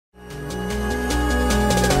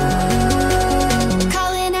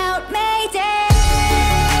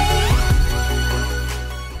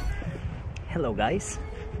guys,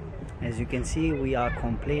 as you can see, we are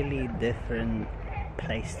completely different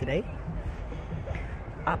place today.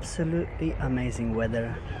 Absolutely amazing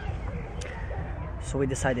weather, so we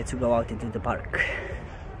decided to go out into the park.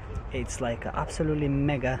 It's like absolutely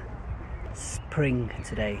mega spring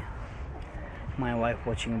today. My wife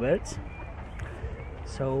watching birds,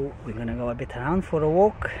 so we're gonna go a bit around for a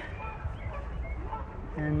walk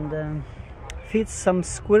and feed some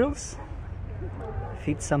squirrels,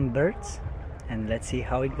 feed some birds, and let's see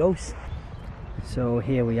how it goes. So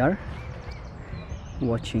here we are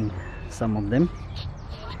watching some of them.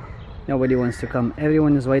 Nobody wants to come,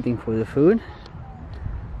 everyone is waiting for the food.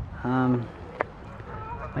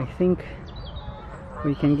 I think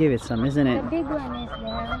we can give it some, isn't it? The big one is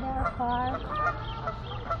there, there are.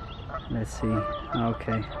 Let's see.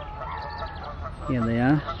 Okay, here they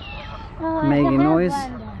are, Oh, making noise.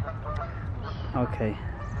 one there. Okay,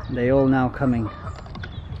 they all now coming.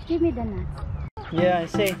 Give me the nuts. Yeah, I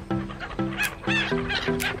see.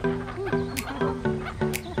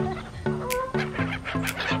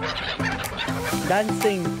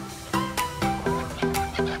 Dancing.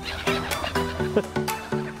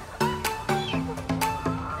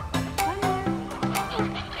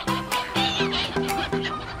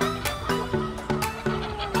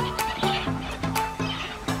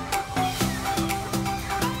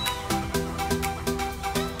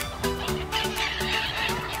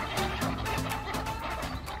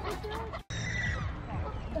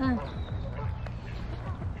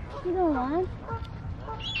 You don't want?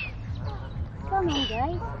 Come on,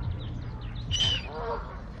 guys.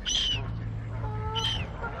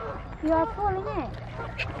 You are pulling it.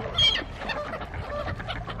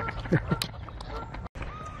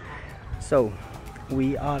 So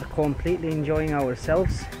we are completely enjoying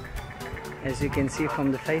ourselves, as you can see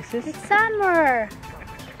from the faces. It's summer.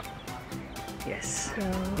 Yes.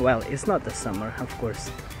 Well, it's not the summer, of course.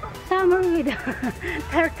 Summer with a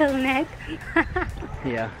turtleneck.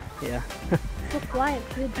 Yeah. So quiet.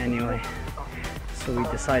 Anyway, so we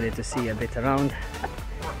decided to see a bit around,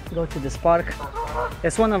 go to this park.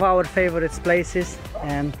 It's one of our favorite places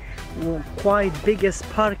and quite biggest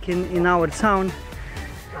park in our town.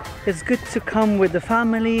 It's good to come with the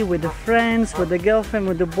family, with the friends, with the girlfriend,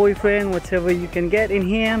 with the boyfriend, whatever you can get in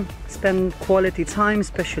here. Spend quality time,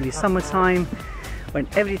 especially summertime when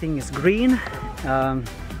everything is green.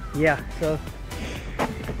 Yeah, so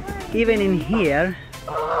even in here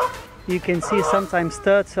you can see sometimes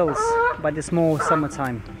turtles, but it's more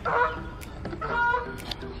summertime.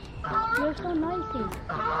 You're so noisy.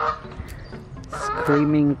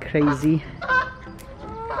 Screaming crazy.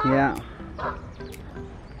 Yeah.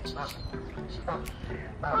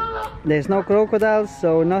 There's no crocodiles,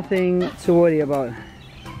 so nothing to worry about.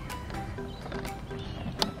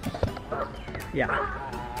 Yeah.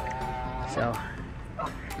 So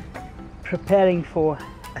preparing for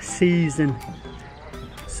a season.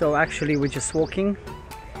 So actually we're just walking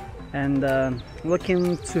and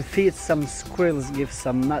looking to feed some squirrels, give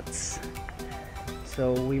some nuts.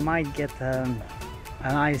 So we might get a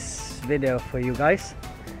nice video for you guys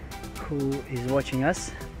who is watching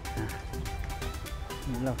us.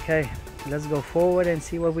 Okay, let's go forward and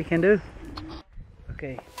see what we can do.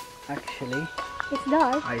 Okay, actually It's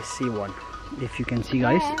dark. I see one. If you can see,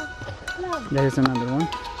 guys, Look. there's another one.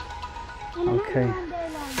 And another Okay. one there,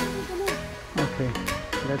 Look. Okay,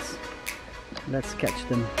 let's catch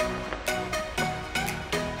them.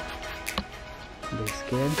 They're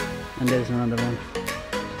scared. And there's another one.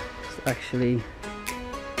 It's actually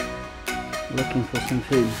looking for some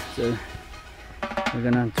food, so we're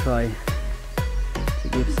gonna try to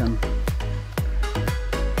give some.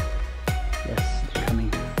 Yes, they're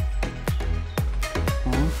coming.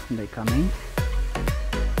 Oh, they're coming.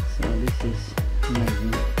 So this is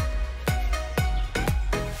amazing.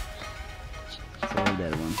 So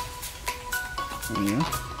that one. There you go.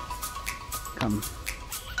 Come.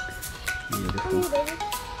 Beautiful. Come here, baby.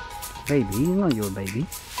 Baby, not your baby.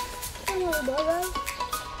 Come here, baby.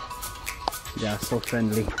 They are so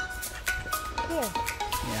friendly. Here.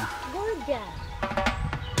 Yeah, Good job.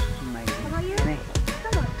 amazing. How are you? Hey.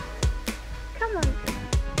 Come on. Come on.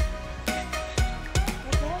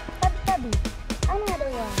 Okay. Tabi. Another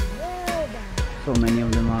one. Good. So many of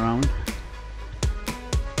them around.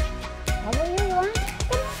 How about you? You want?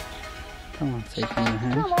 Come on, take in your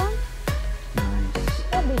hand. Come on. Nice.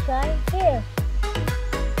 Don't be shy. Here.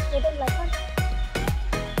 You don't like one?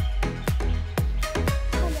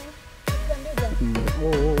 Come on. This one.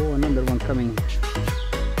 Oh, another one coming.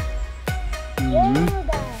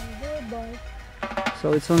 Good boy. So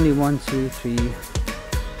it's only 1, 2, 3,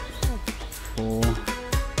 4,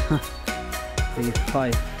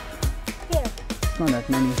 5. Here. not that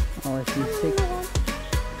many. Oh, I see 6.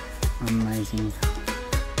 Amazing.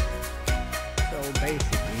 So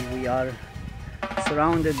basically we are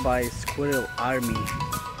surrounded by squirrel army.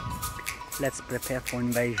 Let's prepare for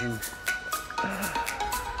invasion.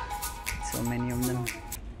 So many of them.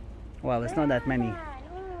 Well, it's not that many.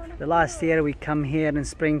 The last year we come here in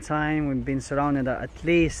springtime, we've been surrounded at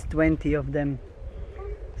least 20 of them.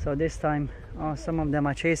 So this time, oh, some of them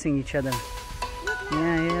are chasing each other.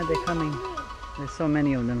 Yeah, they're coming. There's so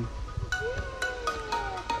many of them.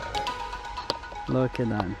 Look at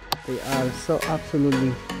that. They are so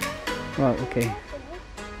absolutely... Wow, okay.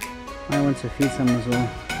 I want to feed some as well.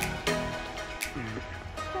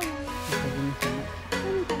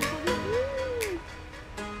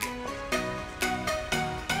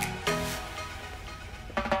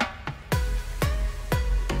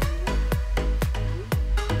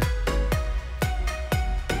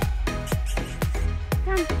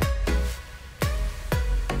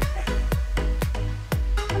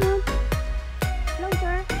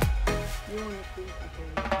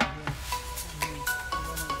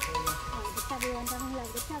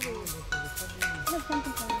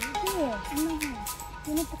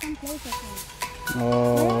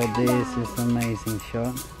 Oh, this is amazing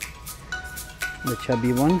shot. The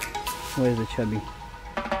chubby one. Where's the chubby?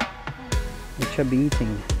 The chubby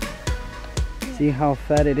eating. See how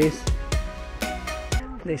fat it is?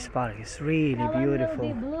 This park is really beautiful.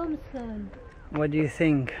 What do you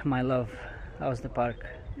think, my love? How's the park?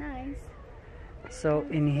 Nice. So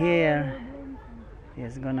in here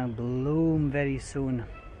it's gonna bloom very soon.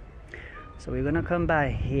 So we're gonna come by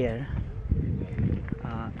here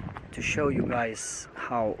to show you guys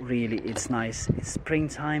how really it's nice. It's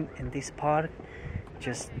springtime in this park.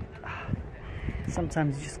 Just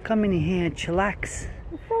sometimes just come in here, chillax,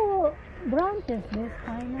 So branches this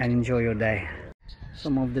kind and enjoy your day.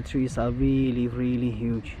 Some of the trees are really, really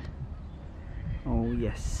huge. Oh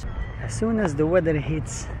yes. As soon as the weather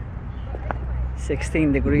hits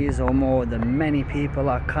 16 degrees or more, then many people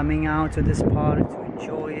are coming out to this park to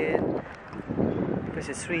enjoy it, because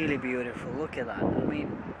it's really beautiful. Look at that. I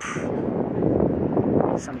mean,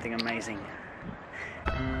 something amazing.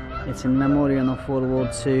 It's in memorial of World War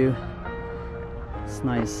II. It's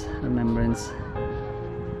nice remembrance.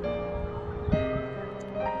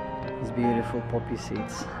 It's beautiful poppy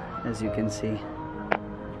seeds, as you can see.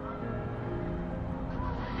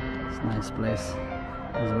 It's a nice place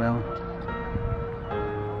as well.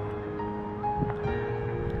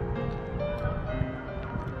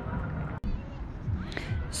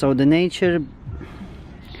 So the nature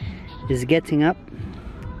is getting up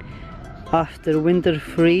after winter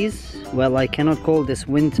freeze. Well, I cannot call this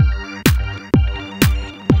winter.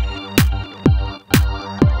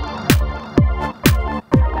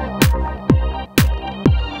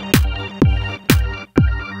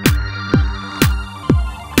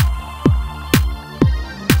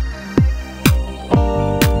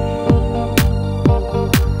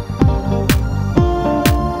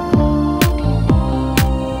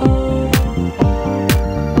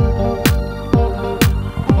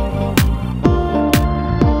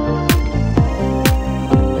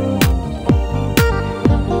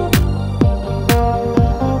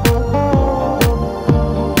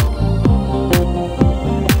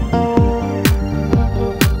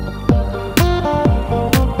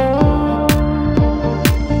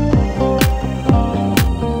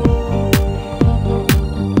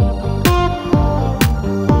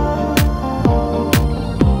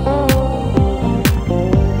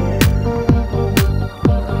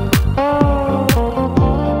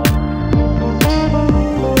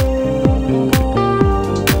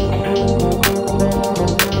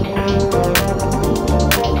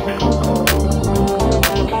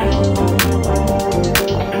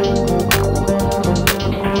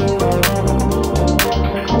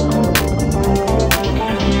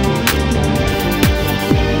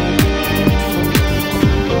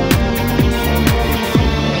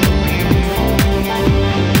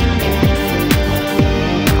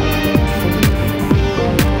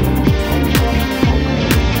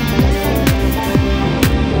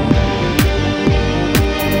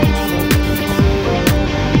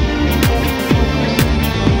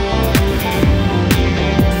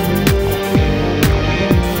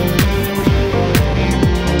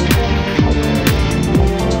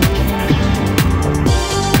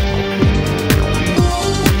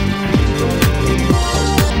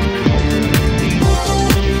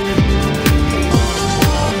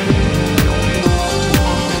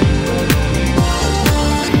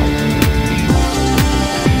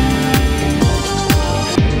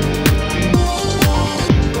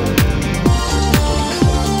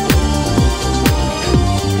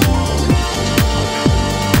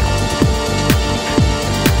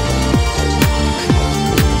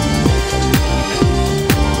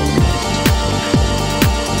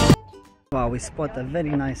 we spot a very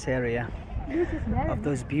nice area This is very of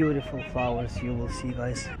those beautiful flowers. You will see,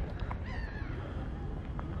 guys.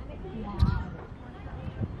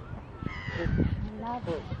 I love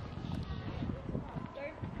it.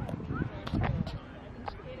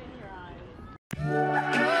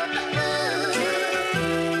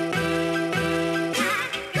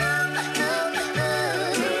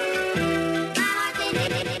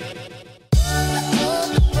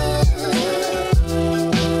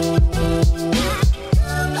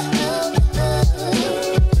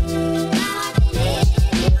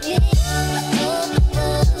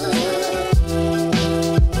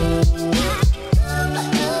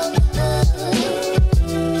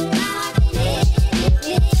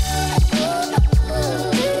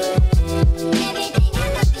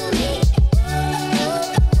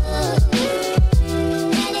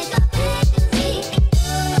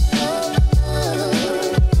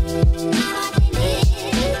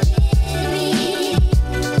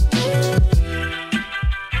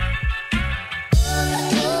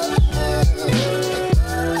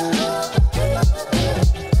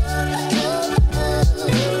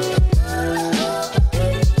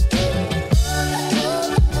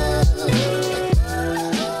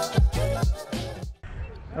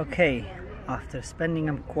 Okay, after spending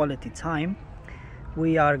a quality time,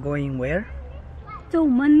 we are going where? To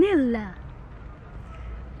Manila.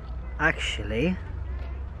 Actually,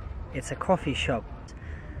 it's a coffee shop.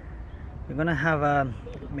 We're gonna have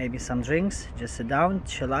maybe some drinks, just sit down,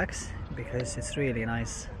 chillax, because it's really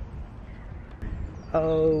nice.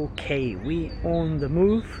 Okay, we on the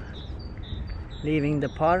move, leaving the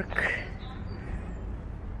park.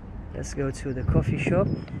 Let's go to the coffee shop.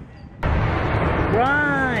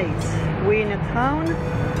 Right, we're in a town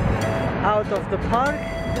out of the park,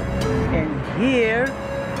 and here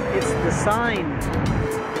it's the sign.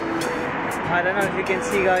 I don't know if you can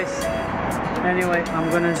see, guys. Anyway,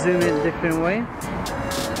 I'm gonna zoom it a different way.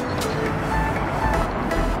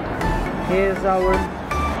 Here's our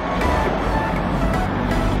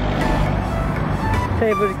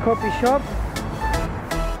favorite coffee shop.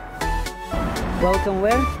 Welcome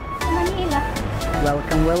where? To Manila.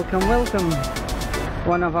 Welcome, welcome, welcome.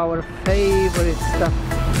 One of our favorite stuff.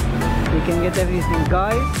 You can get everything,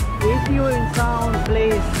 guys. If you're in town,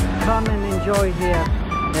 please come and enjoy here.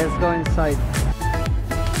 Let's go inside.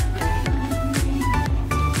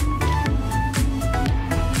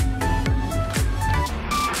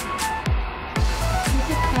 This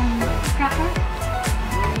is crackers.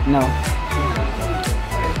 No.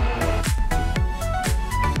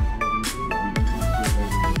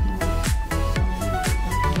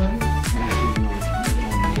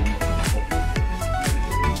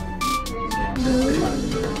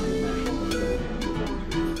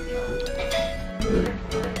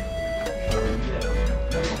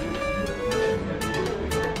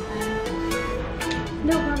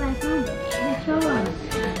 Look what I found. Lechon.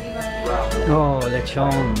 Oh,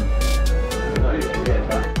 lechon.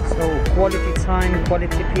 So quality time,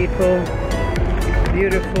 quality people,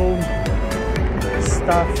 beautiful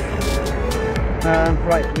stuff.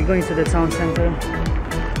 Right, we're going to the town center.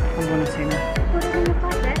 I'm gonna see now. Put it in the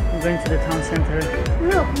pocket. I'm going to the town center.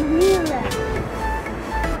 Look, Manila.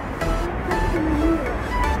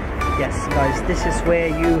 Yes, guys, this is where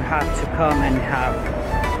you have to come and have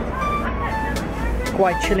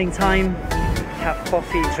quite chilling time, have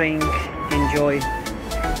coffee, drink, enjoy.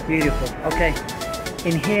 Beautiful. Okay,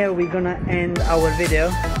 in here we're gonna end our video.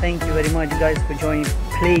 Thank you very much, guys, for joining.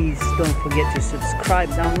 Please don't forget to subscribe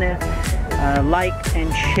down there, like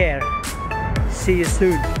and share. See you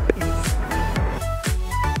soon.